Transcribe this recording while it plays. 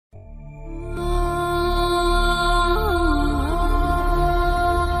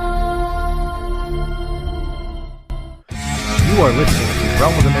are listening to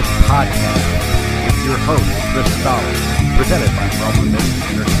Realm of the Mist podcast with your host, Chris Stoller, presented by Realm of the Mist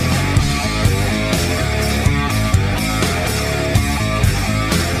Entertainment.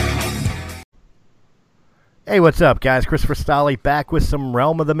 Hey, what's up, guys? Christopher Stolle back with some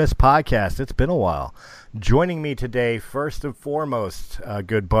Realm of the Mist podcast. It's been a while. Joining me today, first and foremost, a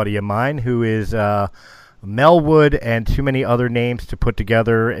good buddy of mine who is Melwood and too many other names to put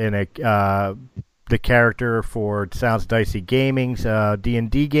together in the character for Sounds Dicey Gaming's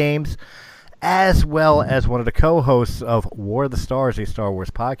D&D games, as well as one of the co-hosts of War of the Stars, a Star Wars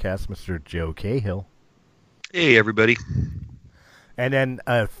podcast, Mr. Joe Cahill. Hey, everybody. And then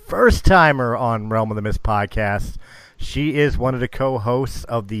a first-timer on Realm of the Mist podcast, she is one of the co-hosts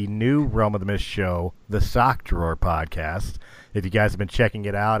of the new Realm of the Mist show, the Sock Drawer podcast. If you guys have been checking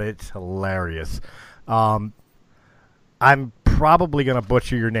it out, it's hilarious. I'm probably going to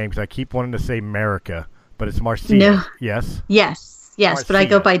butcher your name because I keep wanting to say America, but it's Marcia. No. Yes? Yes, Marcia. but I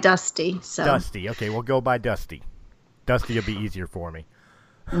go by Dusty. So. Dusty. Okay, we'll go by Dusty. Dusty will be easier for me.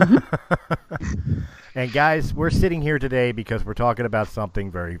 Mm-hmm. And guys, we're sitting here today because we're talking about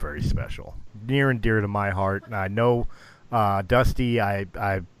something very, very special, near and dear to my heart. And I know, Dusty,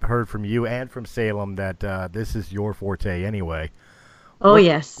 I've heard from you and from Salem that this is your forte anyway. Oh,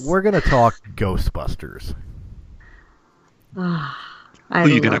 yes. We're going to talk Ghostbusters. Who are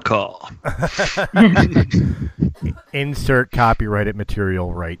you going to call? Insert copyrighted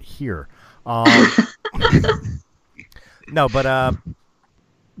material right here. No, but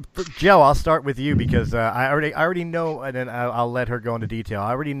Joe, I'll start with you because I already know, and then I'll let her go into detail.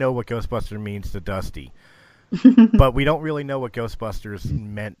 I already know what Ghostbuster means to Dusty, but we don't really know what Ghostbusters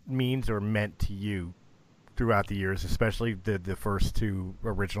means to you throughout the years, especially the first two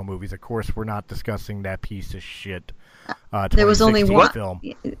original movies. Of course, we're not discussing that piece of shit. There was only one film.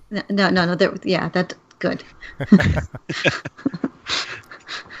 No. That's good.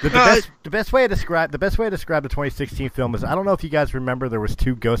 The best way to describe the 2016 film is, I don't know if you guys remember, there was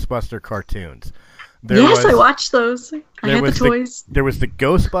two Ghostbuster cartoons. I watched those. I had the toys. There was the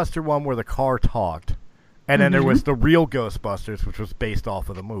Ghostbuster one where the car talked, and then there was the real Ghostbusters, which was based off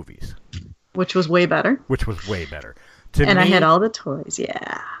of the movies. Which was way better. I had all the toys,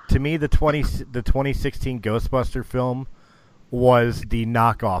 yeah. To me, the 2016 Ghostbuster film was the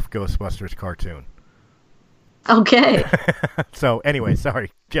knockoff Ghostbusters cartoon. Okay. So, anyway,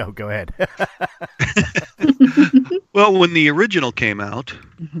 sorry. Joe, go ahead. Well, when the original came out,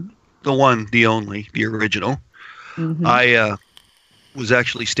 the original, I was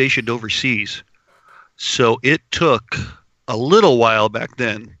actually stationed overseas. So it took a little while back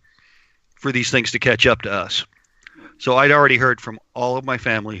then for these things to catch up to us. So I'd already heard from all of my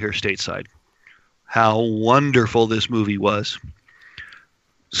family here stateside how wonderful this movie was.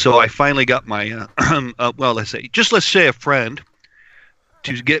 So I finally got my, let's say a friend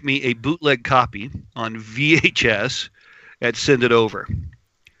to get me a bootleg copy on VHS and send it over.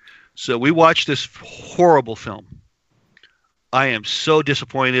 So we watched this horrible film. I am so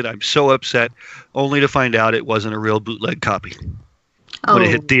disappointed. I'm so upset, only to find out it wasn't a real bootleg copy. When it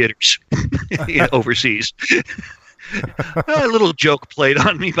hit theaters overseas. A little joke played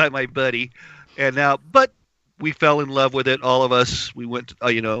on me by my buddy. But we fell in love with it, all of us. We went,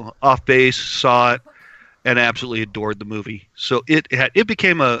 off base, saw it, and absolutely adored the movie. So it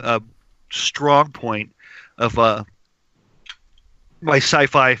became a strong point of my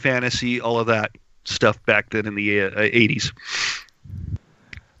sci-fi, fantasy, all of that stuff back then in the 80s.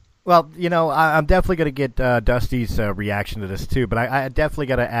 Well, I'm definitely going to get Dusty's reaction to this too, but I definitely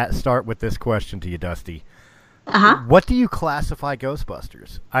got to start with this question to you, Dusty. What do you classify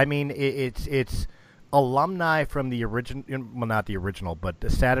Ghostbusters? I mean, it's alumni from the original, well, not the original, but the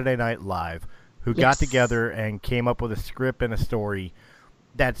Saturday Night Live, who got together and came up with a script and a story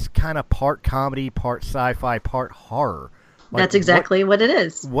that's kind of part comedy, part sci-fi, part horror. That's exactly what it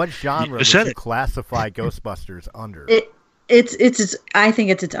is. What genre would you classify Ghostbusters under? I think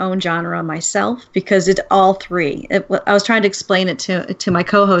it's its own genre myself, because it's all three. I was trying to explain it to my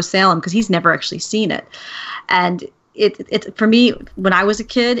co-host Salem, because he's never actually seen it. And it for me, when I was a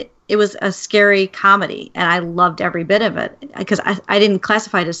kid, it was a scary comedy, and I loved every bit of it, because I didn't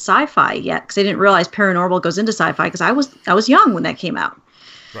classify it as sci-fi yet, because I didn't realize paranormal goes into sci-fi, because I was young when that came out.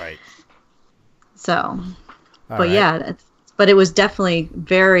 Right. So, but it was definitely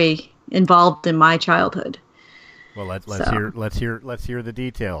very involved in my childhood. Well, let's hear the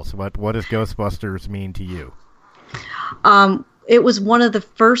details. What does Ghostbusters mean to you? It was one of the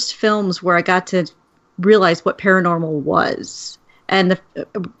first films where I got to realize what paranormal was. and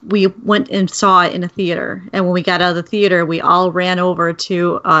we went and saw it in a theater. And when we got out of the theater, we all ran over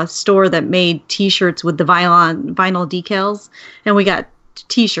to a store that made T-shirts with the vinyl decals, and we got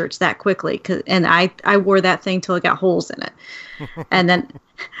T-shirts that quickly. And I wore that thing till it got holes in it, and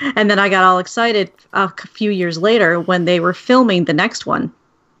then I got all excited a few years later when they were filming the next one,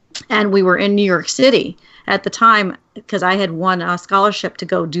 and we were in New York City at the time, because I had won a scholarship to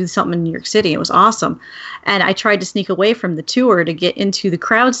go do something in New York City. It was awesome. And I tried to sneak away from the tour to get into the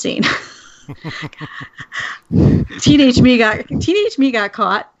crowd scene. Teenage me got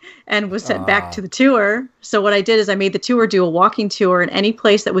caught and was sent back to the tour. So what I did is I made the tour do a walking tour, and any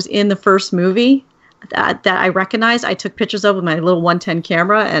place that was in the first movie that I recognized, I took pictures of with my little 110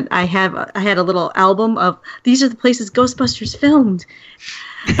 camera, and I had a little album of, these are the places Ghostbusters filmed.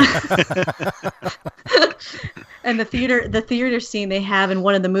 And the theater scene they have in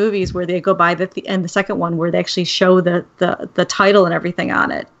one of the movies where they go by and the second one where they actually show the title and everything on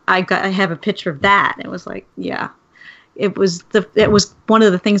it. I have a picture of that. It was like, yeah, it was one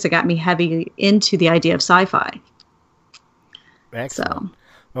of the things that got me heavy into the idea of sci-fi. Excellent. So.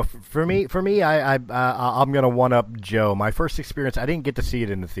 Well, for me, I'm gonna one up Joe. My first experience, I didn't get to see it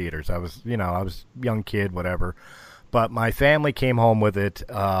in the theaters. I was a young kid, whatever. But my family came home with it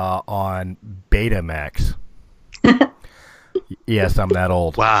on Betamax. Yes, I'm that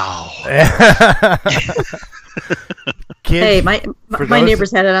old. Wow. Kids, hey, my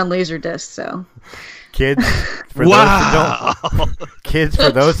neighbors had it on Laserdisc, so. Kids, for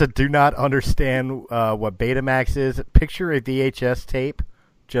those that do not understand what Betamax is, picture a VHS tape,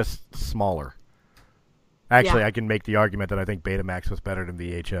 just smaller. Actually, yeah. I can make the argument that I think Betamax was better than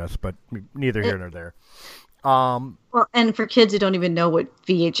VHS, but neither here nor there. Well, and for kids who don't even know what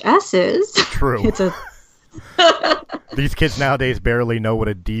VHS is, true. It's a These kids nowadays barely know what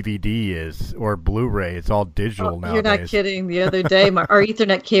a DVD is or Blu-ray. It's all digital nowadays. You're not kidding. The other day, our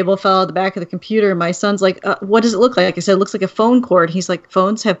Ethernet cable fell out of the back of the computer, and my son's like, "What does it look like?" I said, "It looks like a phone cord." He's like,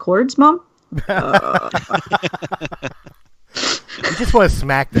 "Phones have cords, Mom?" You just want to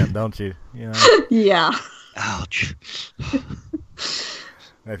smack them, don't you? Yeah. Ouch.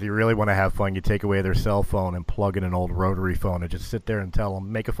 If you really want to have fun, you take away their cell phone and plug in an old rotary phone and just sit there and tell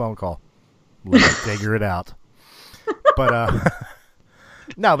them, make a phone call. Let them figure it out. But,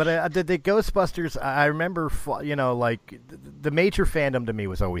 no, but the Ghostbusters, I remember, the major fandom to me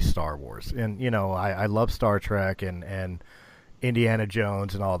was always Star Wars. And, I love Star Trek and Indiana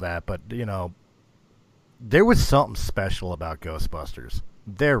Jones and all that. But, there was something special about Ghostbusters.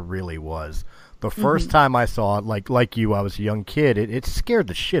 There really was. The first time I saw it, like you, I was a young kid. It scared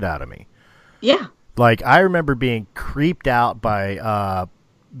the shit out of me. Yeah. Like I remember being creeped out by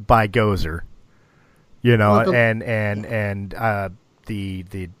Gozer, and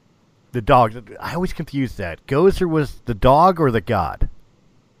the dog. I always confused that. Gozer was the dog or the god?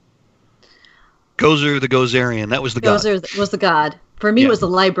 Gozer the Gozerian. That was the god. Gozer was the god. For me, it was the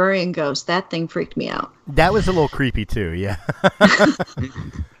librarian ghost. That thing freaked me out. That was a little creepy too. Yeah.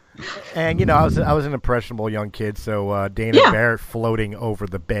 And, I was an impressionable young kid, so Dana Barrett floating over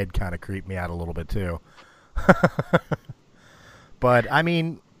the bed kind of creeped me out a little bit, too. But, I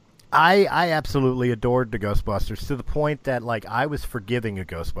mean, I absolutely adored the Ghostbusters to the point that, I was forgiving of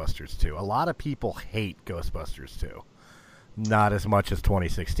Ghostbusters 2. A lot of people hate Ghostbusters 2. Not as much as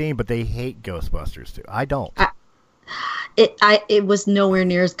 2016, but they hate Ghostbusters 2. I don't. It was nowhere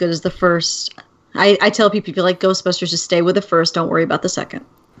near as good as the first. I tell people, if you like Ghostbusters, just stay with the first. Don't worry about the second.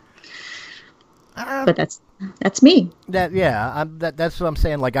 But that's me. That's what I'm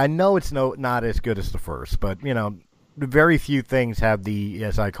saying. I know it's not as good as the first, but very few things have the,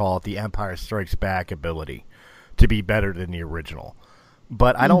 as I call it, the Empire Strikes Back ability to be better than the original.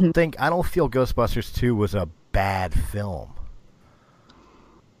 But I don't feel Ghostbusters 2 was a bad film.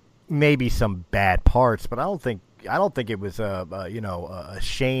 Maybe some bad parts, but I don't think it was a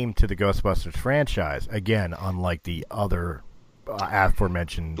shame to the Ghostbusters franchise. Again, unlike the other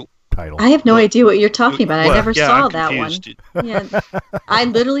aforementioned title. I have no idea what you're talking about. I never saw I'm that confused. one. Yeah, I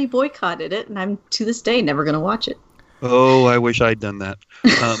literally boycotted it, and I'm to this day never going to watch it. Oh, I wish I'd done that.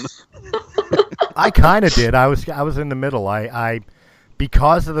 I kind of did. I was in the middle. I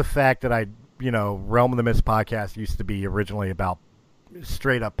because of the fact that Realm of the Mist podcast used to be originally about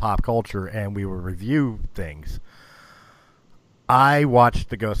straight up pop culture, and we would review things. I watched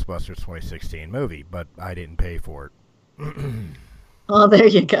the Ghostbusters 2016 movie, but I didn't pay for it. Well, there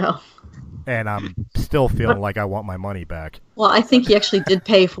you go. And I'm still feeling like I want my money back. Well, I think he actually did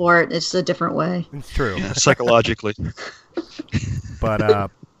pay for it. It's a different way. It's true. Yeah, psychologically.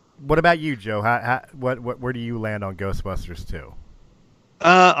 But what about you, Joe? Where do you land on Ghostbusters 2?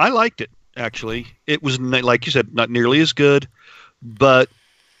 I liked it, actually. It was, like you said, not nearly as good, but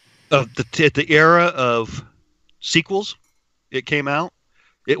at the era of sequels, it came out.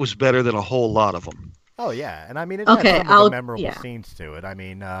 It was better than a whole lot of them. Oh yeah, and I mean it had some of the memorable scenes to it. I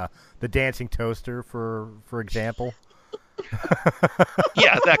mean, the dancing toaster, for example.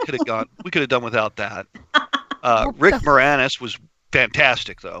 Yeah, that could have gone. We could have done without that. Rick Moranis was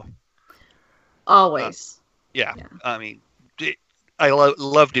fantastic, though. Always. Yeah, I mean, I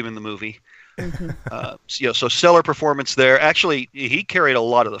loved him in the movie. Mm-hmm. So stellar performance there. Actually, he carried a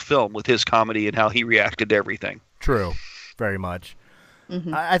lot of the film with his comedy and how he reacted to everything. True, very much.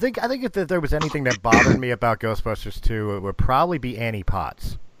 Mm-hmm. I think if there was anything that bothered me about Ghostbusters 2, it would probably be Annie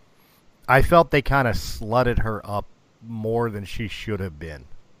Potts. I felt they kind of slutted her up more than she should have been.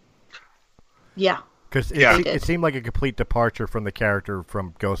 Yeah. Because it seemed like a complete departure from the character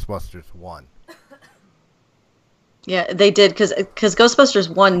from Ghostbusters 1. Yeah, they did, because Ghostbusters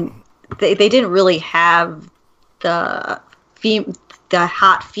 1, they didn't really have the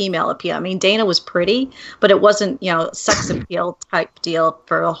hot female appeal. I mean, Dana was pretty, but it wasn't, sex appeal type deal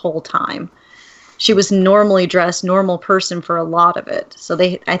for the whole time. She was normally dressed, normal person for a lot of it. So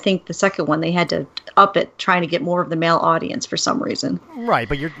I think the second one, they had to up it, trying to get more of the male audience for some reason. Right,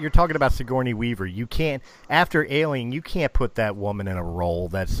 but you're talking about Sigourney Weaver. You can't, after Alien, you can't put that woman in a role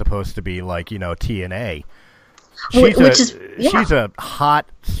that's supposed to be like, TNA. She's a hot,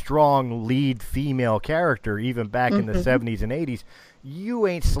 strong lead female character, even back in the 70s and 80s. You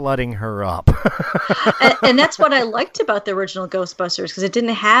ain't slutting her up. and that's what I liked about the original Ghostbusters, because it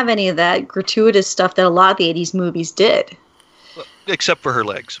didn't have any of that gratuitous stuff that a lot of the 80s movies did. Except for her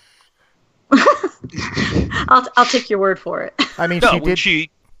legs. I'll take your word for it. I mean,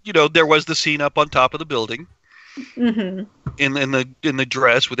 there was the scene up on top of the building. Mm-hmm. In the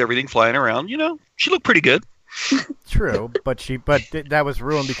dress with everything flying around. She looked pretty good. True, but that was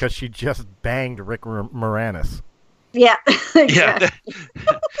ruined because she just banged Rick Moranis. Yeah. Yeah,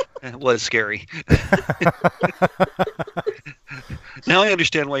 that was scary. Now I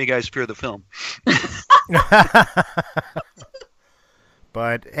understand why you guys fear the film.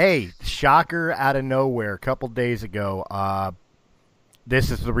 But hey, shocker out of nowhere, a couple days ago.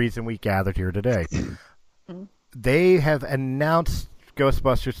 This is the reason we gathered here today. They have announced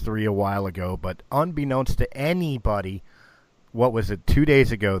Ghostbusters 3 a while ago, but unbeknownst to anybody, 2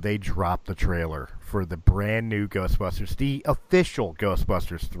 days ago, they dropped the trailer for the brand new Ghostbusters, the official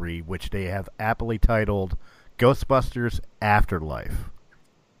Ghostbusters 3, which they have aptly titled Ghostbusters Afterlife.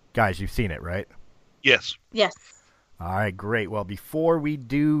 Guys, you've seen it, right? Yes. Yes. All right, great. Well, before we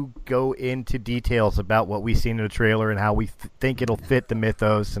do go into details about what we've seen in the trailer and how we think it'll fit the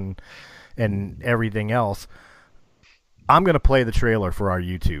mythos and everything else, I'm going to play the trailer for our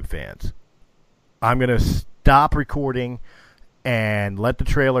YouTube fans. I'm going to stop recording and let the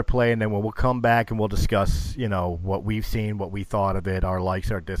trailer play, and then we'll come back and we'll discuss, what we've seen, what we thought of it, our likes,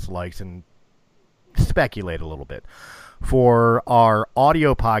 our dislikes, and speculate a little bit. For our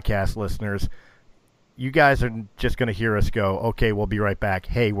audio podcast listeners, you guys are just going to hear us go, okay, we'll be right back.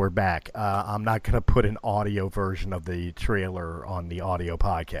 Hey, we're back. I'm not going to put an audio version of the trailer on the audio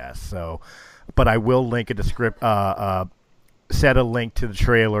podcast. But I will link set a link to the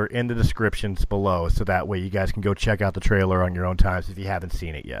trailer in the descriptions below, so that way you guys can go check out the trailer on your own times if you haven't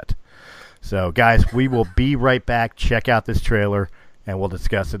seen it yet. So, guys, we will be right back. Check out this trailer, and we'll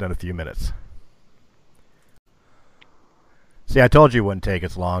discuss it in a few minutes. See, I told you it wouldn't take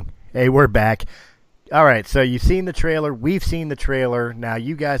us long. Hey, we're back. All right, so you've seen the trailer. We've seen the trailer. Now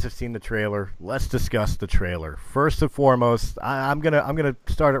you guys have seen the trailer. Let's discuss the trailer. First and foremost, I'm gonna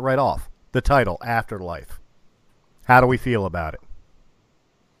start it right off. The title, Afterlife. How do we feel about it?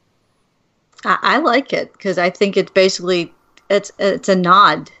 I like it because I think it's basically it's a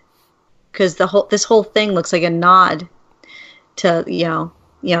nod, because this whole thing looks like a nod to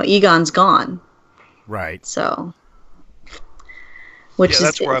Egon's gone. Right. So,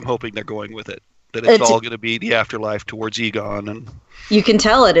 that's where I'm hoping they're going with it. That it's all going to be the afterlife towards Egon, and you can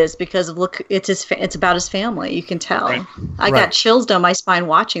tell it is because of it's about his family. You can tell. Right. I got chills down my spine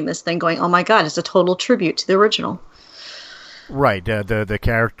watching this thing, going, "Oh my God, it's a total tribute to the original." Right. The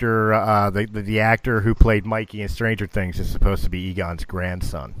character, the actor who played Mikey in Stranger Things is supposed to be Egon's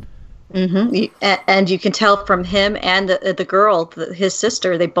grandson. Mm-hmm. And you can tell from him and the girl, his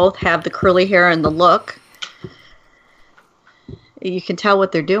sister, they both have the curly hair and the look. You can tell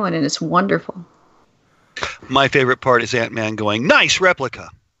what they're doing, and it's wonderful. My favorite part is Ant-Man going, "Nice replica."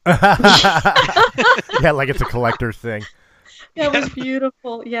 Yeah, like it's a collector's thing. That was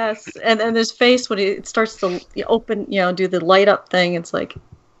beautiful. Yes, and his face when it starts to open, do the light up thing. It's like,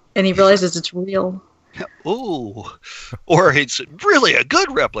 and he realizes it's real. Ooh, or it's really a good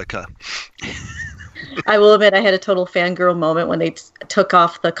replica. I will admit I had a total fangirl moment when they took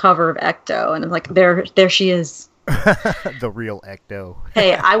off the cover of Ecto, and I'm like, there she is. The real Ecto.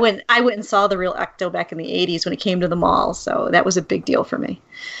 Hey, I went and saw the real Ecto back in the 80s when it came to the mall, so that was a big deal for me.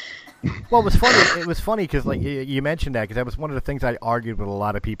 Well, it was funny. It was funny because, like, you mentioned that because that was one of the things I argued with a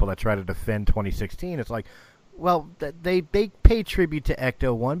lot of people that try to defend 2016. It's like, well, they paid tribute to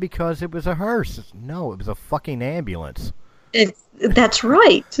Ecto 1 because it was a hearse. No, it was a fucking ambulance. That's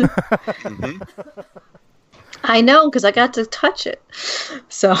right. Mm-hmm. I know because I got to touch it.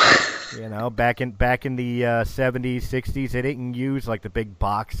 So, back in the 70s, 60s, they didn't use like the big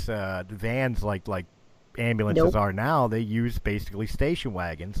box vans like ambulances are now. They use basically station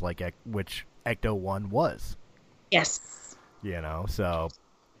wagons, which Ecto 1 was. Yes. So.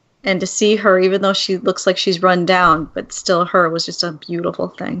 And to see her, even though she looks like she's run down, but still her was just a beautiful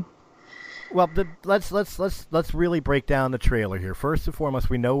thing. Well, let's really break down the trailer here. First and foremost,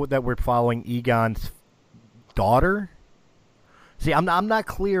 we know that we're following Egon's daughter. See, I'm not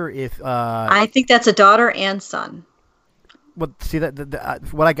clear if I think that's a daughter and son. Well, see that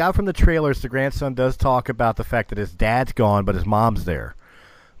what I got from the trailers, the grandson does talk about the fact that his dad's gone, but his mom's there.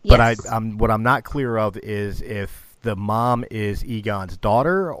 Yes. But what I'm not clear of is if the mom is Egon's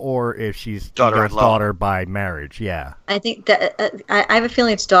daughter or if she's Egon's daughter by marriage. Yeah. I think that I have a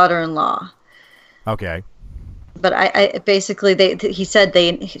feeling it's daughter-in-law. Okay. But I basically he said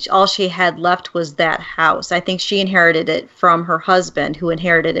all she had left was that house. I think she inherited it from her husband, who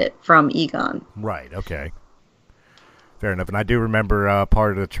inherited it from Egon. Right. Okay. Fair enough. And I do remember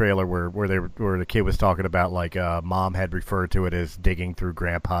part of the trailer where the kid was talking about like mom had referred to it as digging through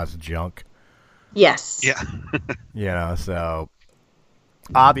grandpa's junk. Yes. Yeah. So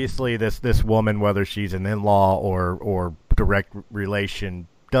obviously this woman, whether she's an in-law or direct relation,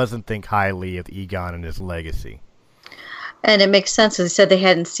 doesn't think highly of Egon and his legacy. And it makes sense. As they said, they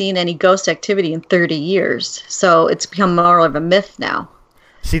hadn't seen any ghost activity in 30 years, so it's become more of a myth now.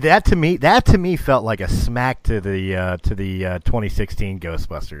 See, that to me felt like a smack to the 2016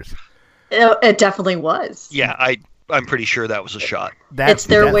 Ghostbusters. It definitely was. Yeah, I'm pretty sure that was a shot. It's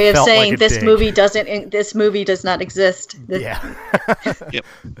their way of saying like this movie does not exist. Yeah. Yep.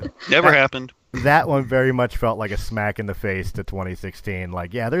 Never happened. That one very much felt like a smack in the face to 2016.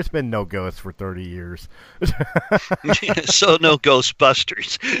 Like, yeah, there's been no ghosts for 30 years. So no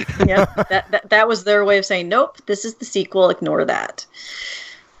Ghostbusters. Yep. That was their way of saying, nope, this is the sequel. Ignore that.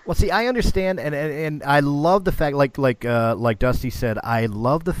 Well, see, I understand, and I love the fact, like Dusty said, I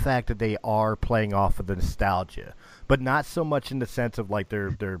love the fact that they are playing off of the nostalgia, but not so much in the sense of like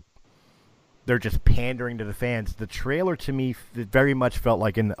they're just pandering to the fans. The trailer to me very much felt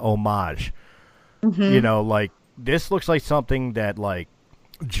like an homage. Mm-hmm. Like this looks like something that like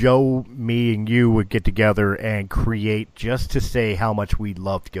Joe, me, and you would get together and create just to say how much we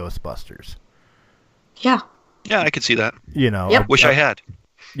loved Ghostbusters. Yeah. Yeah, I could see that. Yep. I wish I had.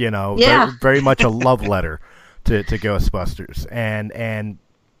 Very much a love letter to Ghostbusters, and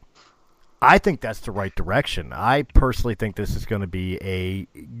I think that's the right direction. I personally think this is going to be a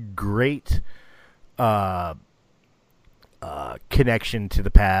great connection to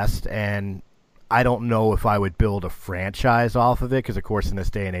the past, and I don't know if I would build a franchise off of it, because of course in this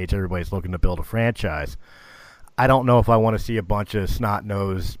day and age everybody's looking to build a franchise. I don't know if I want to see a bunch of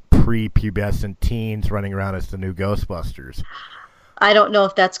snot-nosed pre-pubescent teens running around as the new Ghostbusters. I don't know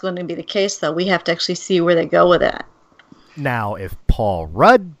if that's going to be the case, though. We have to actually see where they go with that. Now, if Paul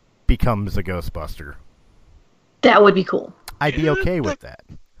Rudd becomes a Ghostbuster, that would be cool. I'd be okay with that.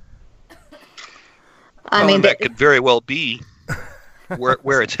 I mean, that could very well be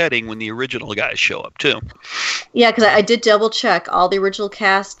where it's heading when the original guys show up, too. Yeah, because I did double check. All the original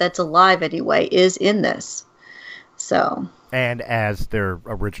cast that's alive anyway is in this. So. And as their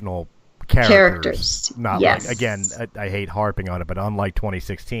original characters. Not yes. Like, again, I hate harping on it, but unlike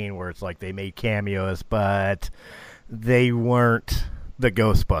 2016 where it's like they made cameos, but they weren't the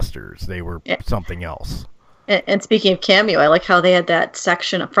Ghostbusters. They were something else. And speaking of cameo, I like how they had that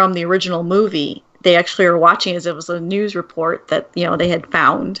section from the original movie. They actually were watching as it was a news report that, they had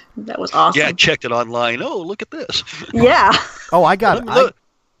found. That was awesome. Yeah, I checked it online. Oh, look at this. Yeah. Oh, I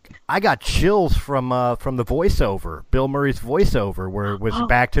got chills from the voiceover, Bill Murray's voiceover, where it was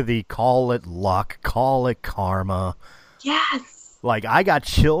back to the call it luck, call it karma. Yes. Like, I got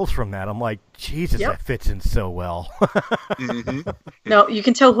chills from that. I'm like, Jesus, that fits in so well. Mm-hmm. No, you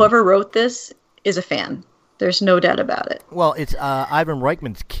can tell whoever wrote this is a fan. There's no doubt about it. Well, it's Ivan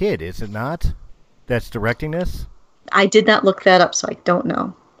Reitman's kid, is it not? That's directing this? I did not look that up, so I don't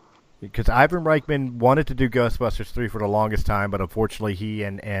know. Because Ivan Reitman wanted to do Ghostbusters 3 for the longest time, but unfortunately he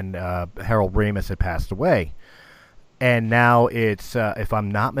and Harold Ramis had passed away. And now it's, if I'm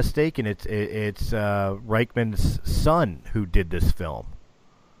not mistaken, it's Reichman's son who did this film.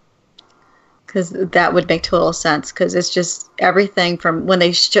 Because that would make total sense. Because it's just everything from when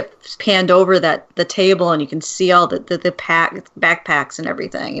they panned over the table and you can see all the backpacks and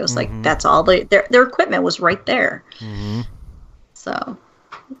everything. It was like that's all their equipment was right there. Mm-hmm. So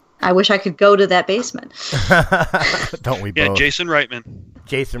I wish I could go to that basement. Don't we both? Yeah, Jason Reitman.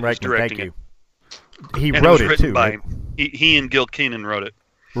 Jason Reitman, thank you. It. He wrote it too, by right? He and Gil Keenan wrote it.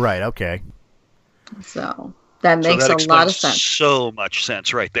 Right, okay. So that makes a lot of sense. So much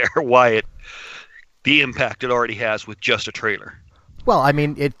sense right there. Why the impact it already has with just a trailer. Well, I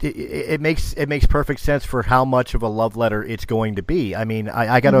mean, it makes perfect sense for how much of a love letter it's going to be. I mean,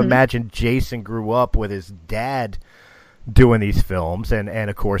 I got to imagine Jason grew up with his dad doing these films, and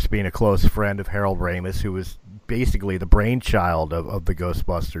of course being a close friend of Harold Ramis, who was basically the brainchild of the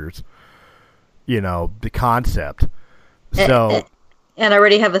Ghostbusters. You know, the concept. So, and I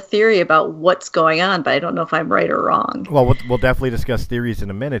already have a theory about what's going on, but I don't know if I'm right or wrong. Well, we'll definitely discuss theories in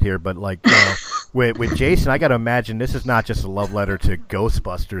a minute here, but like with Jason, I got to imagine this is not just a love letter to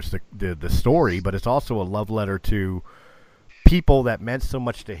Ghostbusters, the story, but it's also a love letter to people that meant so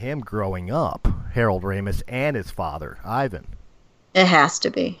much to him growing up, Harold Ramis and his father, Ivan. It has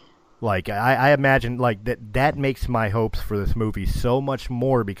to be. Like, I imagine, like, that makes my hopes for this movie so much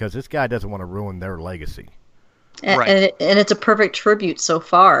more because this guy doesn't want to ruin their legacy. Right. And it's a perfect tribute so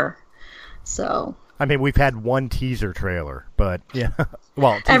far. So. I mean, we've had one teaser trailer, but, yeah.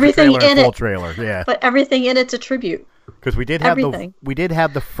 Well, everything trailer in and full it, trailer, yeah. But everything in it's a tribute. Because we did have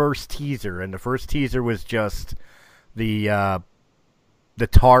the first teaser, and the first teaser was just the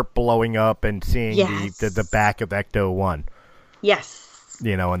tarp blowing up and seeing the back of Ecto-1. Yes.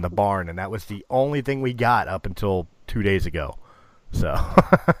 You know, in the barn, and that was the only thing we got up until 2 days ago. So,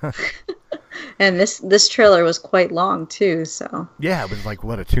 and this trailer was quite long too. So yeah, it was like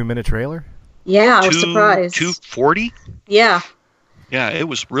what, a 2-minute trailer? Yeah, I was surprised. 2:40? Yeah. Yeah, it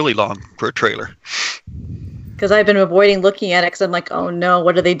was really long for a trailer. Because I've been avoiding looking at it because I'm like, oh no,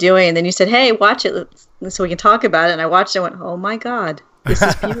 what are they doing? And then you said, hey, watch it so we can talk about it. And I watched it and went, oh my God, this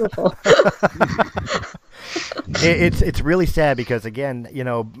is beautiful. It's really sad because, again, you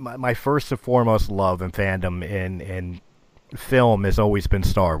know, my first and foremost love and fandom in film has always been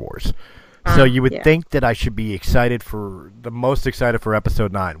Star Wars. So you would think that I should be most excited for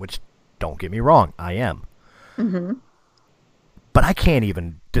Episode 9, which, don't get me wrong, I am. Mm-hmm. But I can't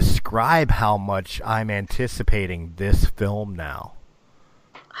even describe how much I'm anticipating this film now.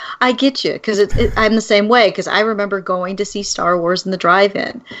 I get you, because I'm the same way, because I remember going to see Star Wars in the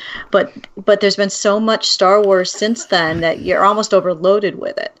drive-in. But there's been so much Star Wars since then that you're almost overloaded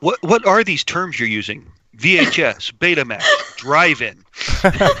with it. What are these terms you're using? VHS, Betamax, drive-in.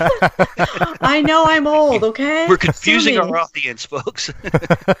 I know I'm old, okay? We're confusing our audience, folks.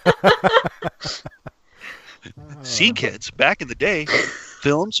 See, kids, back in the day,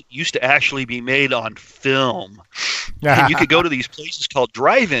 films used to actually be made on film. And you could go to these places called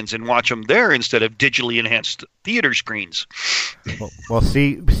drive-ins and watch them there instead of digitally enhanced theater screens. Well,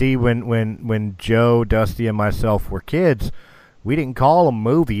 see, when Joe, Dusty, and myself were kids, we didn't call them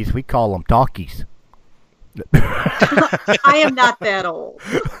movies; we call them talkies. I am not that old.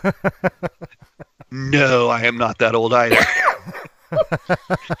 No, I am not that old either.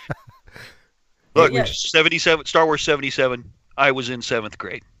 Look, 77, Star Wars 77. I was in 7th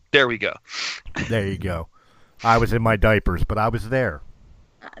grade. There we go. There you go. I was in my diapers, but I was there.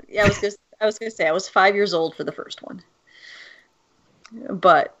 Yeah, I was gonna say I was 5 years old for the first one.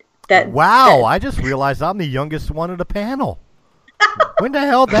 But Wow, I just realized I'm the youngest one at the panel. When the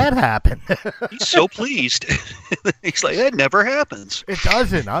hell did that happen? He's so pleased. He's like, that never happens. It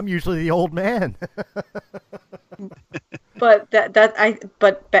doesn't. I'm usually the old man. But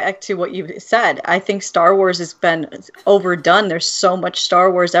but back to what you said, I think Star Wars has been overdone. There's so much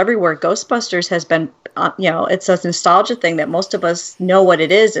Star Wars everywhere. Ghostbusters has been, it's a nostalgia thing that most of us know what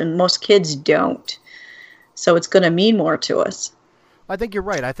it is, and most kids don't. So it's going to mean more to us. I think you're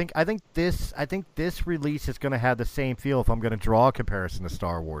right. I think this release is going to have the same feel. If I'm going to draw a comparison to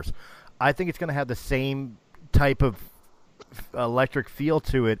Star Wars, I think it's going to have the same type of electric feel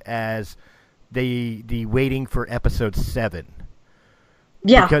to it as the waiting for Episode 7.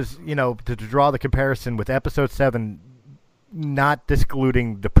 Yeah. Because, to draw the comparison with Episode 7, not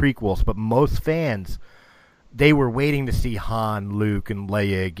excluding the prequels, but most fans, they were waiting to see Han, Luke, and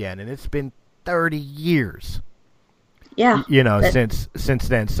Leia again, and it's been 30 years. Yeah. Since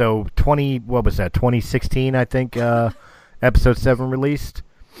then. So 2016, I think, Episode 7 released.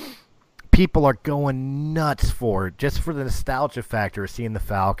 People are going nuts for it, just for the nostalgia factor of seeing the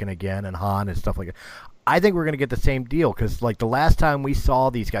Falcon again and Han and stuff like that. I think we're going to get the same deal because, like, the last time we saw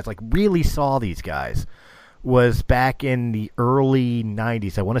these guys, like, really saw these guys, was back in the early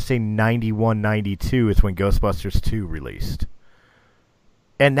 90s. I want to say 91, 92 is when Ghostbusters 2 released.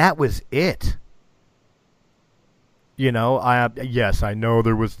 And that was it. You know, yes, I know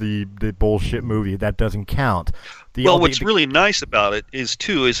there was the bullshit movie. That doesn't count. What's really nice about it is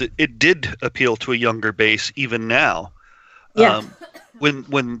it did appeal to a younger base even now. Yeah. When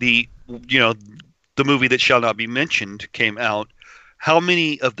the movie that shall not be mentioned came out, how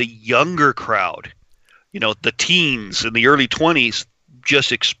many of the younger crowd, the teens in the early 20s,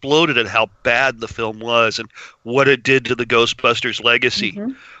 just exploded at how bad the film was and what it did to the Ghostbusters legacy.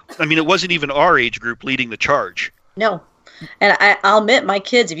 Mm-hmm. I mean, it wasn't even our age group leading the charge. No. And I'll admit, my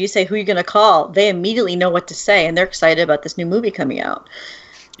kids, if you say, who are you going to call, they immediately know what to say, and they're excited about this new movie coming out.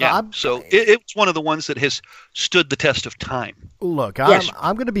 Yeah, so it's one of the ones that has stood the test of time. Look,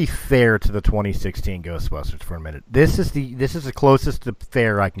 I'm going to be fair to the 2016 Ghostbusters for a minute. This is the closest to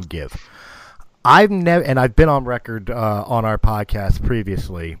fair I can give. I've been on record on our podcast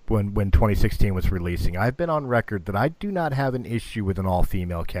previously when 2016 was releasing. I've been on record that I do not have an issue with an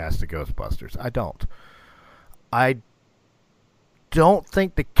all-female cast of Ghostbusters. I don't. I don't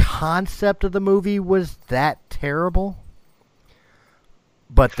think the concept of the movie was that terrible,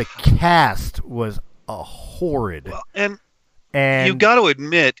 but the cast was horrid. Well, and you got to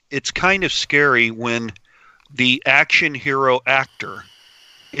admit, it's kind of scary when the action hero actor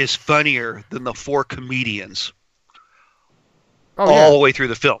is funnier than the four comedians all the way through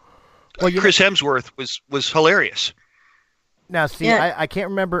the film. Well, Chris Hemsworth was hilarious. Now, see, I can't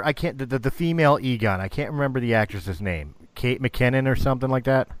remember. The female Egon. I can't remember the actress's name. Kate McKinnon or something like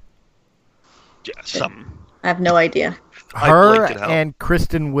that. Yeah, something. I have no idea. Her and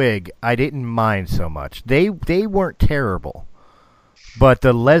Kristen Wiig, I didn't mind so much. They weren't terrible, but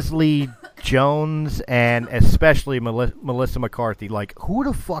the Leslie Jones and especially Melissa McCarthy. Like, who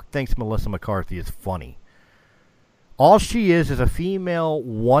the fuck thinks Melissa McCarthy is funny? All she is a female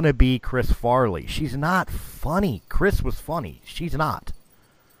wannabe Chris Farley. She's not funny. Chris was funny. She's not.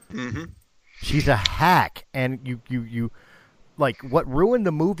 Mm-hmm. She's a hack. And you like, what ruined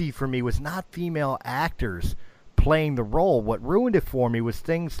the movie for me was not female actors playing the role. What ruined it for me was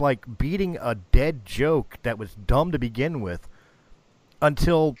things like beating a dead joke that was dumb to begin with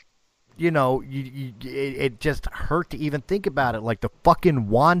until, it just hurt to even think about it, like the fucking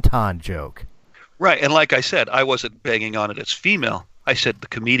wonton joke. Right, and like I said, I wasn't banging on it as female. I said the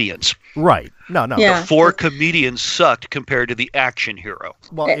comedians. Right. No. Yeah. The four comedians sucked compared to the action hero.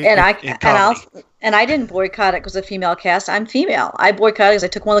 Well, and I didn't boycott it because of the female cast. I'm female. I boycotted because I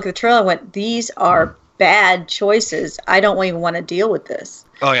took one look at the trailer and went, these are bad choices. I don't even want to deal with this.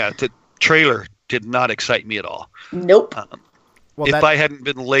 Oh, yeah. The trailer did not excite me at all. Nope. If I hadn't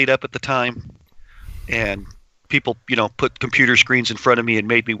been laid up at the time and people, put computer screens in front of me and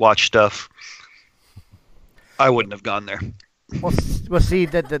made me watch stuff, I wouldn't have gone there. Well, see,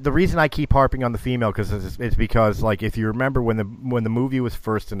 the reason I keep harping on the female is because, like, if you remember when the movie was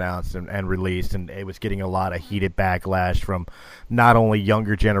first announced and released, and it was getting a lot of heated backlash from not only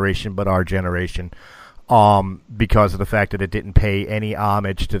younger generation but our generation, because of the fact that it didn't pay any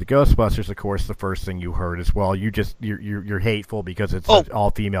homage to the Ghostbusters. Of course, the first thing you heard is, well, you're hateful because it's an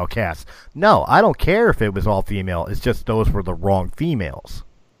all female cast. No, I don't care if it was all female. It's just those were the wrong females.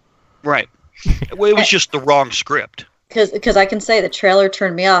 Right. It was just the wrong script. Because I can say the trailer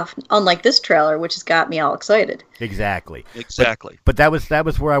turned me off, unlike this trailer, which has got me all excited. Exactly. But that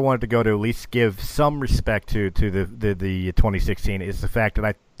was where I wanted to go to at least give some respect to the 2016 is the fact that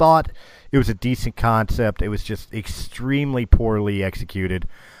I thought it was a decent concept. It was just extremely poorly executed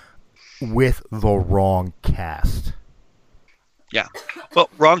with the wrong cast. Yeah. Well,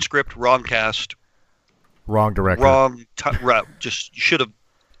 wrong script, wrong cast, wrong director, just should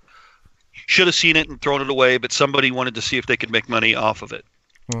have seen it and thrown it away, but somebody wanted to see if they could make money off of it,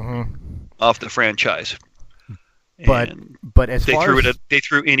 off the franchise. But as they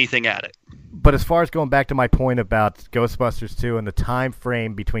threw anything at it. But as far as going back to my point about Ghostbusters 2 and the time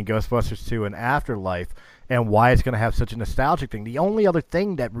frame between Ghostbusters 2 and Afterlife and why it's going to have such a nostalgic thing, the only other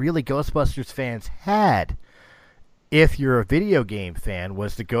thing that really Ghostbusters fans had, if you're a video game fan,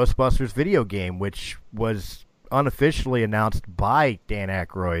 was the Ghostbusters video game, which was unofficially announced by Dan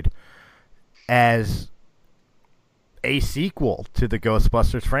Aykroyd as a sequel to the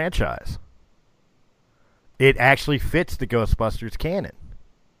Ghostbusters franchise. It actually fits the Ghostbusters canon.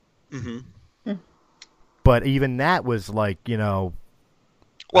 Mm-hmm. But even that was like, Well,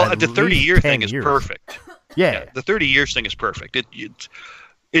 the 30-year thing is perfect. Yeah. The 30 years thing is perfect.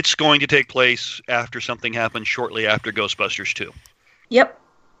 It's going to take place after something happens shortly after Ghostbusters 2. Yep.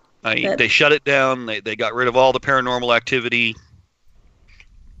 They shut it down. They got rid of all the paranormal activity.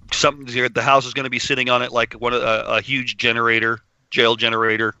 The house is going to be sitting on it like a huge jail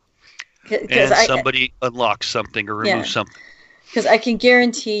generator, and somebody unlocks something or removes something. Because I can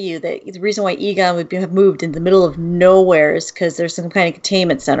guarantee you that the reason why Egon would have moved in the middle of nowhere is because there's some kind of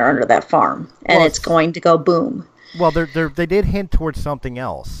containment center under that farm, and it's going to go boom. Well, they did hint towards something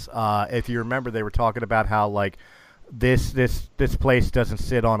else. If you remember, they were talking about how like this place doesn't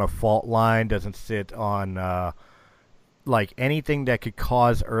sit on a fault line, doesn't sit on like anything that could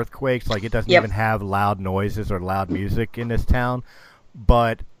cause earthquakes. Like it doesn't even have loud noises or loud music in this town,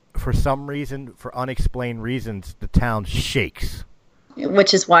 but for some reason, for unexplained reasons, the town shakes.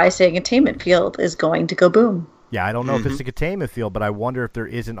 Which is why I say a containment field is going to go boom. Yeah, I don't know if it's a containment field, but I wonder if there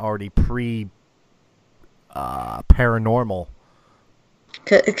isn't already paranormal.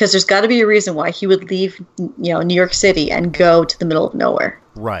 Because there's got to be a reason why he would leave, New York City and go to the middle of nowhere.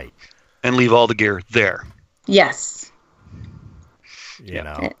 Right. And leave all the gear there. Yes.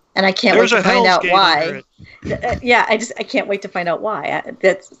 And I can't wait to find out why. I can't wait to find out why.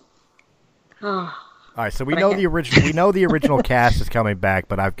 All right, so we know the original cast is coming back,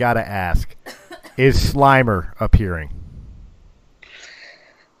 but I've got to ask: is Slimer appearing?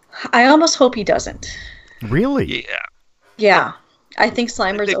 I almost hope he doesn't. Really? Yeah. Yeah, I think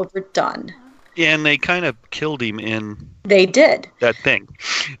Slimer's overdone. Yeah, and they kind of killed him in. They did that thing.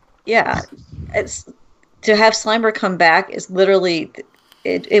 Yeah, to have Slimer come back is literally.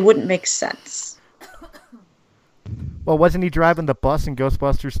 It wouldn't make sense. Well, wasn't he driving the bus in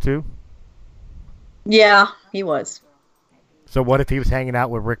Ghostbusters too? Yeah, he was. So what if he was hanging out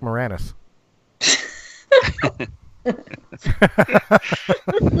with Rick Moranis?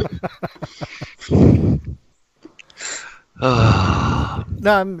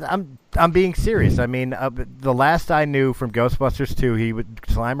 No, I'm being serious. I mean, the last I knew from Ghostbusters 2,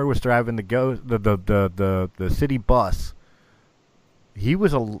 Slimer was driving the city bus. He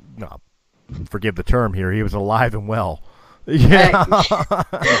was forgive the term here. He was alive and well. Yeah.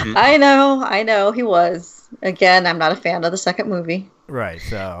 I know he was. Again, I'm not a fan of the second movie. Right.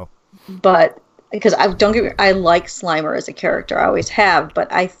 So. But because I like Slimer as a character. I always have, but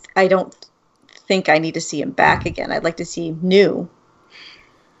I don't think I need to see him back again. I'd like to see him new.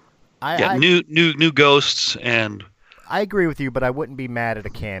 New ghosts and. I agree with you, but I wouldn't be mad at a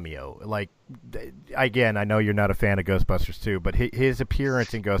cameo. Like, again, I know you're not a fan of Ghostbusters 2, but his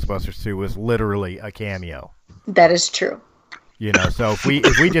appearance in Ghostbusters 2 was literally a cameo. That is true. So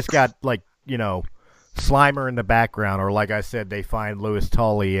if we just got Slimer in the background, or like I said, they find Louis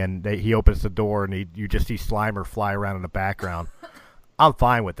Tully and he opens the door and you just see Slimer fly around in the background, I'm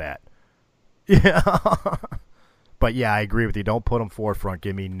fine with that. Yeah. But yeah, I agree with you. Don't put him forefront.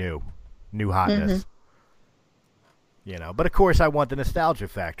 Give me new hotness. Mm-hmm. But of course I want the nostalgia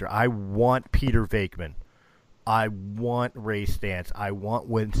factor. I want Peter Venkman. I want Ray Stantz. I want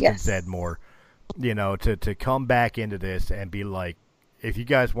Winston Zeddemore, to come back into this and be like, if you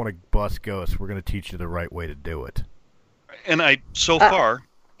guys want to bust ghosts, we're going to teach you the right way to do it. And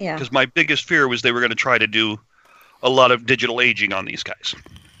because my biggest fear was they were going to try to do a lot of digital aging on these guys.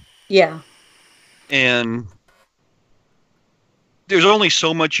 Yeah. And there's only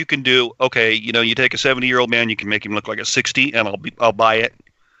so much you can do. Okay, you take a 70-year-old man, you can make him look like a 60, and I'll buy it.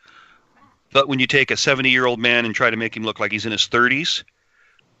 But when you take a 70-year-old man and try to make him look like he's in his 30s,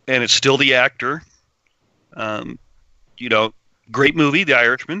 and it's still the actor, great movie, The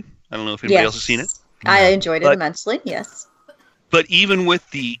Irishman. I don't know if anybody else has seen it. I enjoyed it immensely. Yes. But even with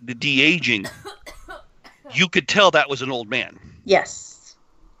the de-aging, you could tell that was an old man. Yes.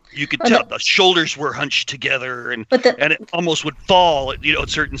 You could tell the shoulders were hunched together, and it almost would fall at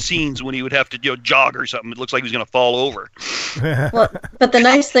certain scenes when he would have to jog or something. It looks like he was going to fall over. Well, but the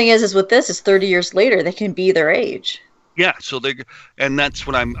nice thing is with this is 30 years later they can be their age. Yeah, and that's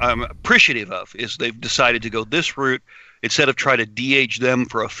what I'm appreciative of is they've decided to go this route instead of try to de-age them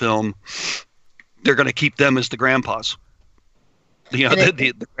for a film. They're going to keep them as the grandpas,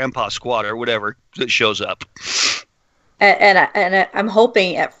 the grandpa squad or whatever that shows up. And I'm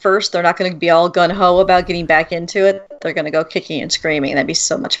hoping at first they're not going to be all gung-ho about getting back into it. They're going to go kicking and screaming. That'd be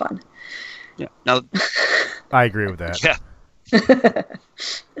so much fun. Yeah. Now, I agree with that. Yeah.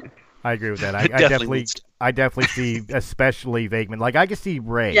 I agree with that. I definitely see, especially Venkman. Like, I can see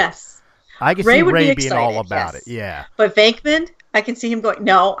Ray. Yes. I can see Ray being all about it. Yeah. But Venkman, I can see him going,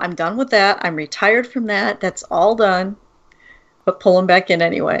 no, I'm done with that. I'm retired from that. That's all done. But pull him back in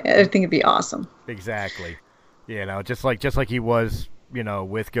anyway. I think it'd be awesome. Exactly. Just like he was,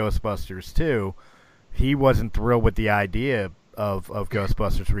 with Ghostbusters 2, he wasn't thrilled with the idea of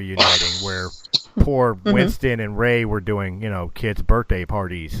Ghostbusters reuniting, where poor Winston and Ray were doing, kids' birthday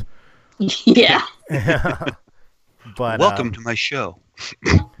parties Yeah. But welcome to my show.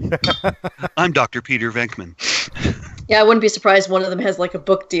 I'm Dr. Peter Venkman. Yeah, I wouldn't be surprised one of them has like a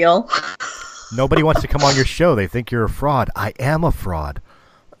book deal. Nobody wants to come on your show. They think you're a fraud. I am a fraud.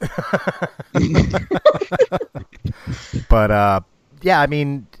 But yeah, I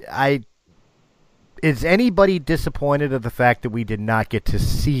mean, is anybody disappointed at the fact that we did not get to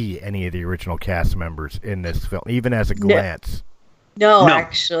see any of the original cast members in this film, even as a glance? No,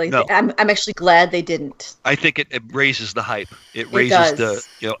 actually, no. I'm actually glad they didn't. I think it raises the hype. It raises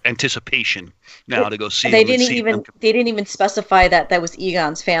the anticipation now to go see. They didn't even specify that was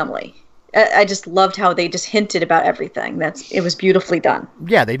Egon's family. I just loved how they just hinted about everything. It was beautifully done.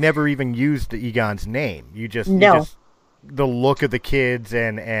 Yeah, they never even used Egon's name. The look of the kids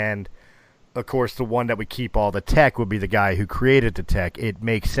and of course the one that would keep all the tech would be the guy who created the tech. It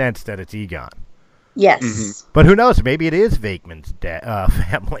makes sense that it's Egon. Yes. Mm-hmm. But who knows? Maybe it is Venkman's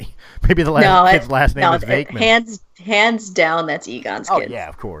family. Maybe the kid's last name is Venkman. Hands down, that's Egon's kid. Oh, yeah,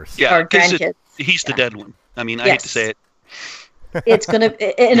 of course. Yeah, or grandkids. He's the dead one. I mean, I hate to say it. It's going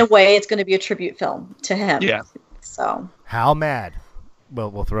to, in a way, it's going to be a tribute film to him. Yeah. So. How mad? Well,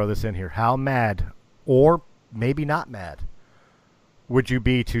 we'll throw this in here. How mad, or maybe not mad, would you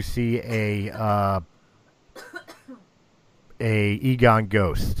be to see a Egon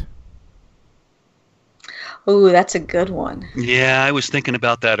ghost? Ooh, that's a good one. Yeah, I was thinking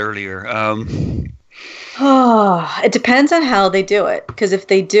about that earlier. It depends on how they do it. Because if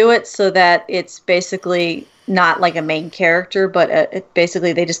they do it so that it's basically not like a main character, but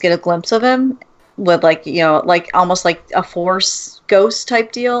basically they just get a glimpse of him with like almost like a Force ghost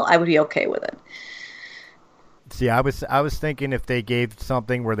type deal, I would be okay with it. See, I was thinking if they gave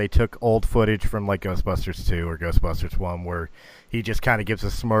something where they took old footage from like Ghostbusters 2 or Ghostbusters 1 where he just kind of gives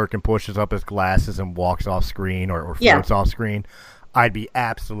a smirk and pushes up his glasses and walks off screen or floats off screen, I'd be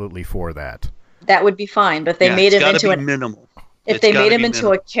absolutely for that. That would be fine, but if they made him into minimal. If they made him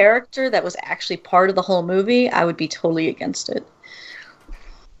into a character that was actually part of the whole movie, I would be totally against it.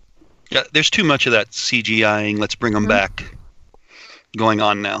 Yeah, there's too much of that CGIing. Let's bring them back going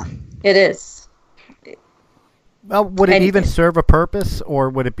on now. It is. Well, would it even serve a purpose, or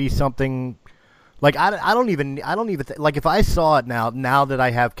would it be something like I don't even like if I saw it now that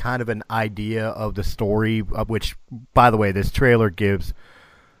I have kind of an idea of the story, of which, by the way, this trailer gives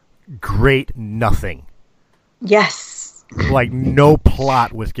great nothing. Yes. Like no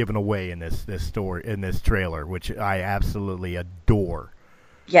plot was given away in this story, in this trailer, which I absolutely adore.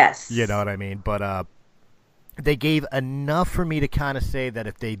 Yes. You know what I mean? But they gave enough for me to kind of say that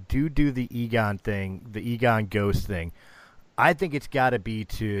if they do the Egon thing, the Egon ghost thing, I think it's got to be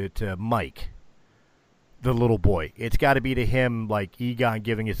to Mike, the little boy. It's got to be to him, like Egon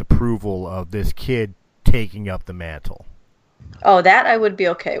giving his approval of this kid taking up the mantle. Oh, that I would be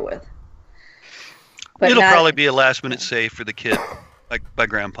okay with. But it'll probably be a last-minute save for the kid, like by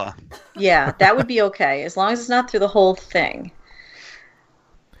Grandpa. Yeah, that would be okay, as long as it's not through the whole thing.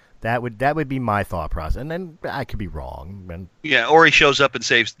 That would be my thought process, and then I could be wrong. And yeah, or he shows up and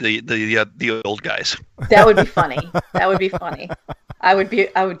saves the old guys. That would be funny. That would be funny. I would do.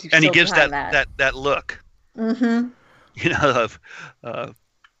 And he gives that look. Mm-hmm. You know,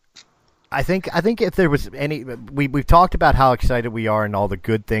 I think if there was any, we've talked about how excited we are and all the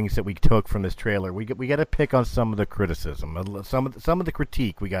good things that we took from this trailer. We got to pick on some of the criticism, some of the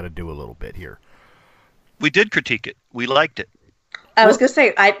critique. We got to do a little bit here. We did critique it. We liked it. I was going to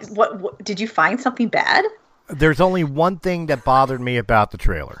say, what did you find something bad? There's only one thing that bothered me about the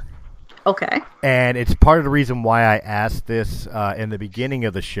trailer. Okay. And it's part of the reason why I asked this in the beginning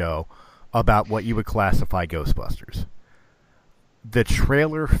of the show about what you would classify Ghostbusters. The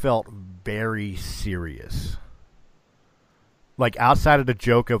trailer felt very serious. Like, outside of the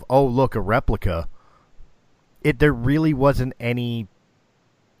joke of, oh, look, a replica, there really wasn't any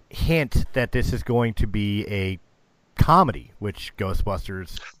hint that this is going to be a comedy, which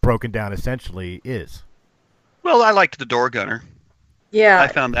Ghostbusters, broken down, essentially is. Well, I liked the door gunner. Yeah. I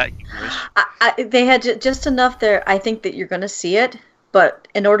found that humorous. They had just enough there, I think, that you're going to see it, but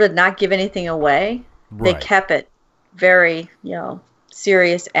in order to not give anything away, They kept it very,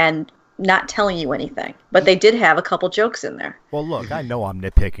 serious and not telling you anything. But they did have a couple jokes in there. Well, look, I know I'm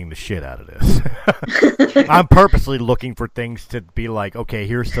nitpicking the shit out of this. I'm purposely looking for things to be like, okay,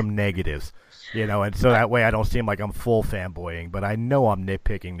 here's some negatives. And so that way I don't seem like I'm full fanboying, but I know I'm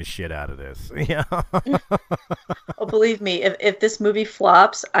nitpicking the shit out of this. Oh, believe me, if this movie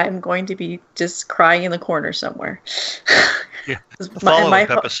flops, I'm going to be just crying in the corner somewhere. Yeah. The follow-up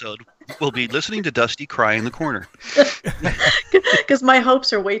episode We'll be listening to Dusty cry in the corner. Because my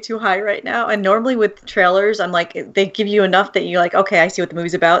hopes are way too high right now. And normally with trailers, I'm like, they give you enough that you're like, okay, I see what the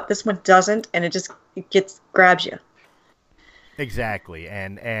movie's about. This one doesn't, and it grabs you. Exactly,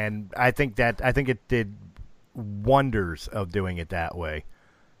 and I think it did wonders of doing it that way.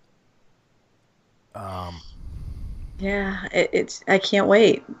 Yeah, I can't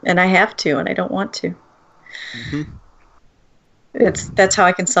wait, and I have to, and I don't want to. Mm-hmm. That's how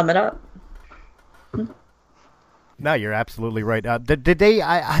I can sum it up. No, you're absolutely right. Did they?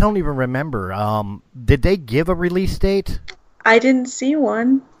 I don't even remember. Did they give a release date? I didn't see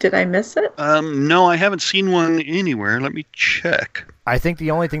one. Did I miss it? No, I haven't seen one anywhere. Let me check. I think the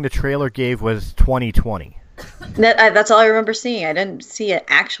only thing the trailer gave was 2020. That's all I remember seeing. I didn't see an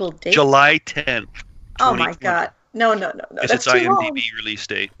actual date. July 10th. Oh my God! No. It's its IMDb release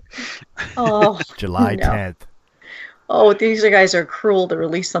date. Oh, July 10th. Oh, these guys are cruel to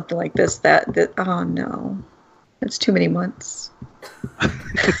release something like this. Oh no, that's too many months.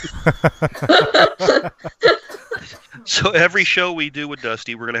 So every show we do with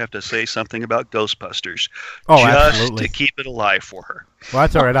Dusty, we're going to have to say something about Ghostbusters, just absolutely, to keep it alive for her. Well,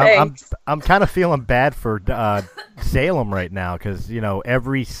 that's all right. I'm kind of feeling bad for Salem right now because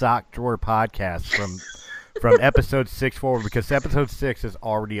every sock drawer podcast from episode 6 forward, because episode 6 is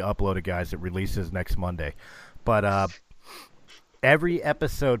already uploaded, guys. It releases next Monday, but every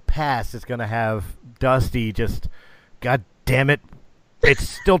episode past is going to have Dusty just, God damn it. It's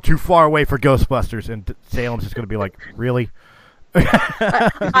still too far away for Ghostbusters, and Salem's just going to be like, really?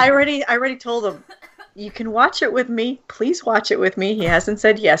 I already told him, you can watch it with me. Please watch it with me. He hasn't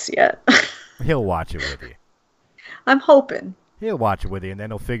said yes yet. He'll watch it with you. I'm hoping. He'll watch it with you, and then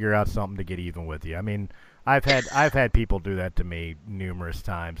he'll figure out something to get even with you. I mean, I've had people do that to me numerous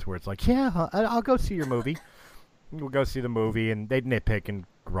times, where it's like, yeah, I'll go see your movie. We'll go see the movie, and they nitpick and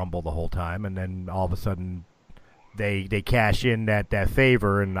grumble the whole time, and then all of a sudden, they cash in that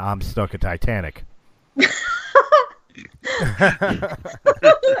favor, and I'm stuck at Titanic.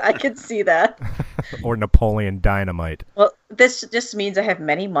 I could see that. Or Napoleon Dynamite. Well, this just means I have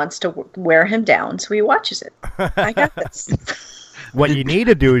many months to wear him down so he watches it. I got this. What you need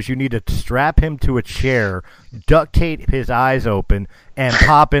to do is you need to strap him to a chair, duct tape his eyes open, and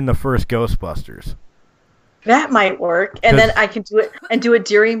pop in the first Ghostbusters. That might work, and then I can do it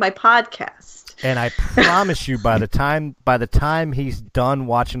during my podcast. And I promise you, by the time he's done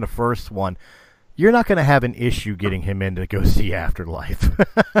watching the first one, you're not going to have an issue getting him in to go see Afterlife.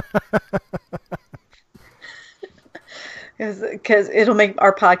 Because it'll make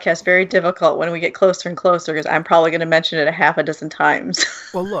our podcast very difficult when we get closer and closer, because I'm probably going to mention it a half a dozen times.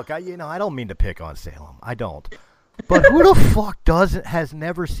 Well, look, I don't mean to pick on Salem. I don't. But who the fuck has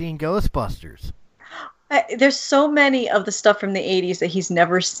never seen Ghostbusters? There's so many of the stuff from the 80s that he's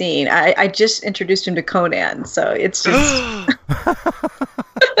never seen. I just introduced him to Conan, so it's just...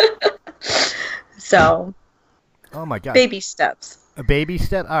 So... Oh, my God. Baby steps. A baby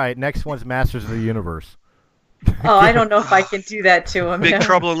step? All right, next one's Masters of the Universe. Oh, I don't know if I can do that to him. Big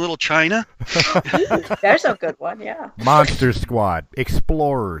Trouble in Little China? There's a good one, yeah. Monster Squad.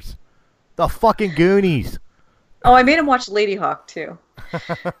 Explorers. The fucking Goonies. Oh, I made him watch Lady Hawk, too.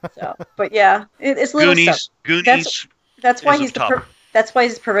 So, but yeah, it's little stuff. Goonies. That's why he's that's why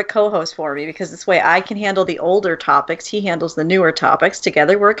he's the perfect co-host for me, because this way I can handle the older topics, he handles the newer topics.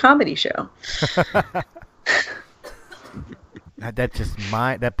 Together, we're a comedy show.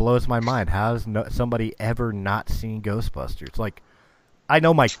 That blows my mind. How has somebody ever not seen Ghostbusters? Like, I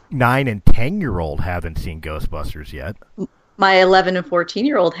know my 9 and 10-year-old haven't seen Ghostbusters yet. My 11 and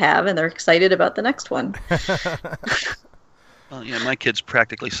 14-year-old have, and they're excited about the next one. Well, yeah, my kids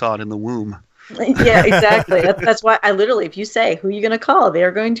practically saw it in the womb. Yeah, exactly. That's why I literally, if you say, who are you going to call? They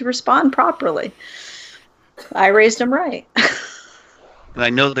are going to respond properly. I raised them right. And I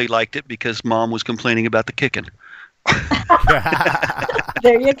know they liked it because Mom was complaining about the kicking.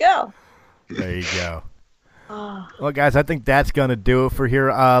 There you go. There you go. Well, guys, I think that's going to do it for here.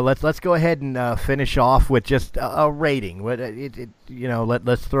 Let's go ahead and finish off with just a rating.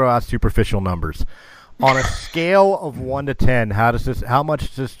 Let's throw out superficial numbers. On a scale of 1 to 10, how much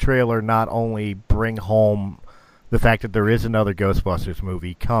does this trailer not only bring home the fact that there is another Ghostbusters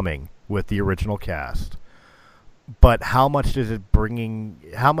movie coming with the original cast, but how much has it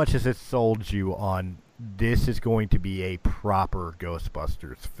sold you on this is going to be a proper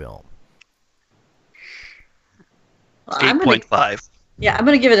Ghostbusters film? 8.5. Yeah, I'm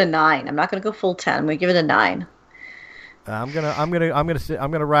gonna give it a 9. I'm not gonna go full 10. I'm gonna give it a 9. I'm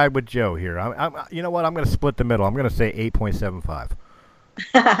gonna ride with Joe here. You know what? I'm gonna split the middle. I'm gonna say 8.75.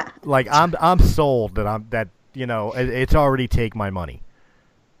 Like I'm sold that it's already take my money.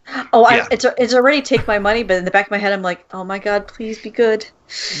 Oh, Yeah. it's already take my money, but in the back of my head, I'm like, oh my God, please be good.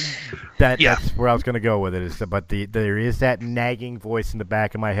 That's where I was going to go with it. But there is that nagging voice in the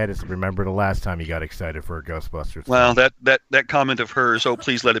back of my head. Is remember the last time you got excited for a Ghostbusters? Well, that comment of hers, "Oh,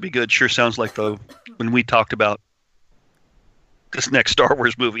 please let it be good," sure sounds like when we talked about this next Star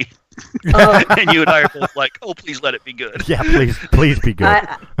Wars movie, and you and I are both like, "Oh, please let it be good." Yeah, please be good.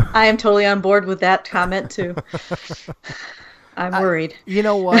 I am totally on board with that comment too. I'm worried. You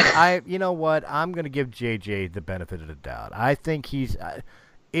know what? I'm going to give JJ the benefit of the doubt. I think he's.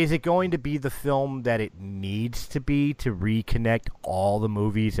 Is it going to be the film that it needs to be to reconnect all the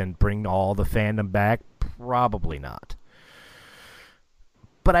movies and bring all the fandom back? Probably not.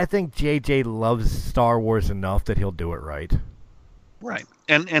 But I think JJ loves Star Wars enough that he'll do it right. Right.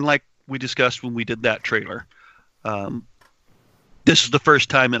 And like we discussed when we did that trailer, this is the first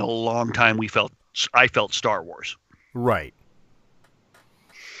time in a long time I felt Star Wars. Right.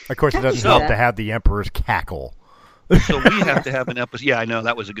 Of course, it doesn't help to have the Emperor's cackle. So we have to have an episode. Yeah, I know.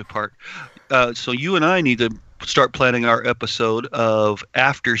 That was a good part. So you and I need to start planning our episode of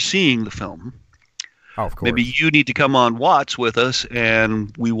after seeing the film. Oh, of course. Maybe you need to come on Watts with us,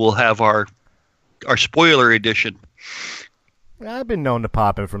 and we will have our spoiler edition. I've been known to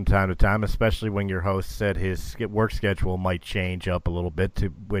pop in from time to time, especially when your host said his work schedule might change up a little bit, to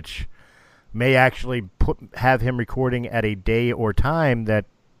which may actually have him recording at a day or time that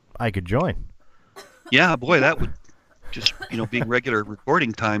I could join. Yeah, boy, that would just, being regular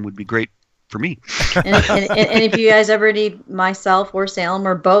recording time would be great for me. And if you guys ever need myself or Salem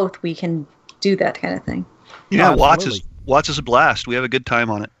or both, we can do that kind of thing. Yeah, Watts is a blast. We have a good time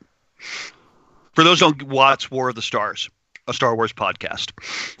on it. For those who don't, Watts War of the Stars, a Star Wars podcast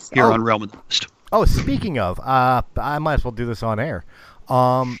here on Realm of the Mist. Oh, speaking of, I might as well do this on air.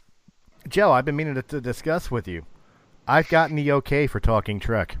 Joe, I've been meaning to discuss with you. I've gotten the okay for talking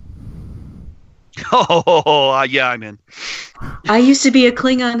Trek. Oh, yeah, I'm in. I used to be a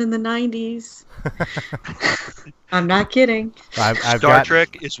Klingon in the 90s. I'm not kidding. Star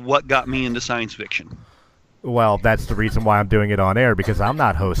Trek is what got me into science fiction. Well, that's the reason why I'm doing it on air, because I'm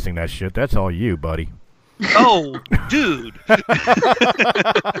not hosting that shit. That's all you, buddy. Oh, dude.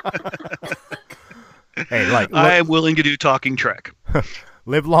 Hey, look, I am willing to do talking Trek.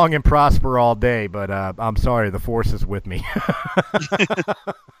 Live long and prosper all day, but I'm sorry, the Force is with me.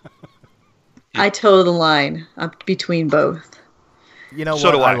 I toe the line between both. You know so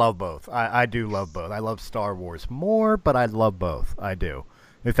what? Do I love both. I do love both. I love Star Wars more, but I love both. I do.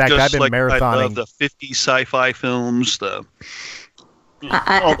 In fact, Just I've been marathoning. I love the 50s sci-fi films.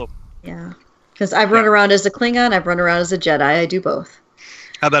 Yeah, because I've run around as a Klingon. I've run around as a Jedi. I do both.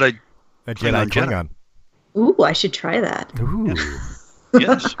 How about a Jedi? Ooh, I should try that. Ooh.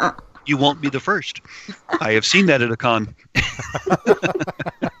 Yes. You won't be the first. I have seen that at a con.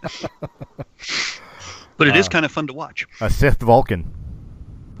 But it is kind of fun to watch. A Sith Vulcan.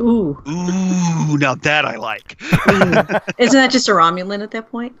 Ooh, now that I like. Isn't that just a Romulan at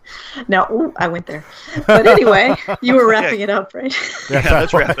that point? No, I went there. But anyway, you were wrapping it up, right? Yeah,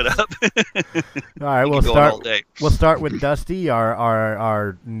 let's wrap it up. All right, we'll start with Dusty,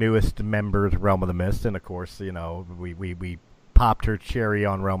 our newest member of Realm of the Mist, and of course, we popped her cherry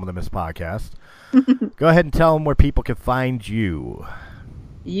on Realm of the Mist podcast. Go ahead and tell them where people can find you.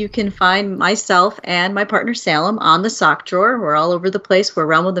 You can find myself and my partner Salem on the sock drawer. We're all over the place where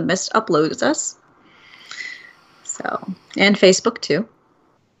Realm of the Mist uploads us. So, and Facebook too.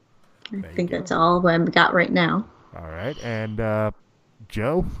 I think that's all I've got right now. All right, and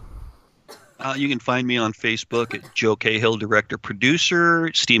Joe? You can find me on Facebook at Joe Cahill, director, producer,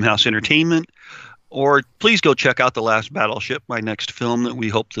 Steamhouse Entertainment. Or please go check out The Last Battleship, my next film that we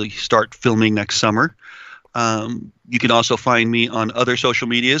hope to start filming next summer. You can also find me on other social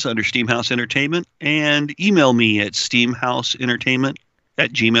medias under Steamhouse Entertainment, and email me at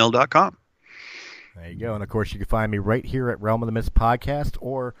steamhouseentertainment@gmail.com. There you go. And, of course, you can find me right here at Realm of the Mist podcast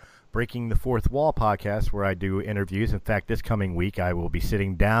or Breaking the Fourth Wall podcast, where I do interviews. In fact, this coming week I will be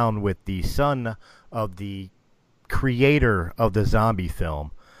sitting down with the son of the creator of the zombie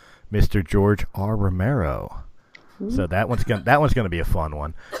film, Mr. George R. Romero. So that one's gonna be a fun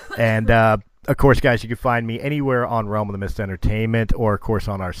one. And of course, guys, you can find me anywhere on Realm of the Mist Entertainment, or of course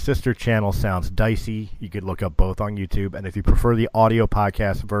on our sister channel, Sounds Dicey. You could look up both on YouTube, and if you prefer the audio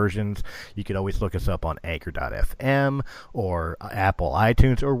podcast versions, you could always look us up on Anchor.fm or Apple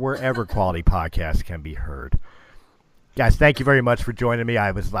iTunes or wherever quality podcasts can be heard. Guys, thank you very much for joining me.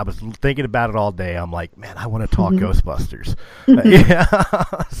 I was thinking about it all day. I'm like, man, I want to talk Ghostbusters.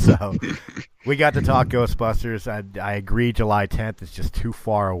 So we got to talk Ghostbusters. I agree, July 10th is just too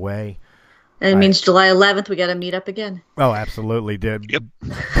far away. And it means July 11th, we got to meet up again. Oh, absolutely, dude. Yep.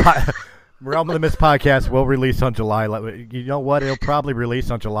 Realm of the Mist podcast will release on July. You know what? It'll probably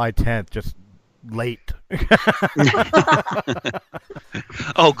release on July 10th, just late.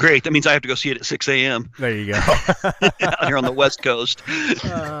 Oh, great. That means I have to go see it at 6 a.m. There you go. Out here on the West Coast.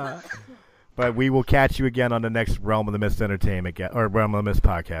 But we will catch you again on the next Realm of the Mist Entertainment, or Realm of the Mist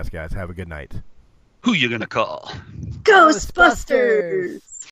podcast, guys. Have a good night. Who you going to call? Ghostbusters!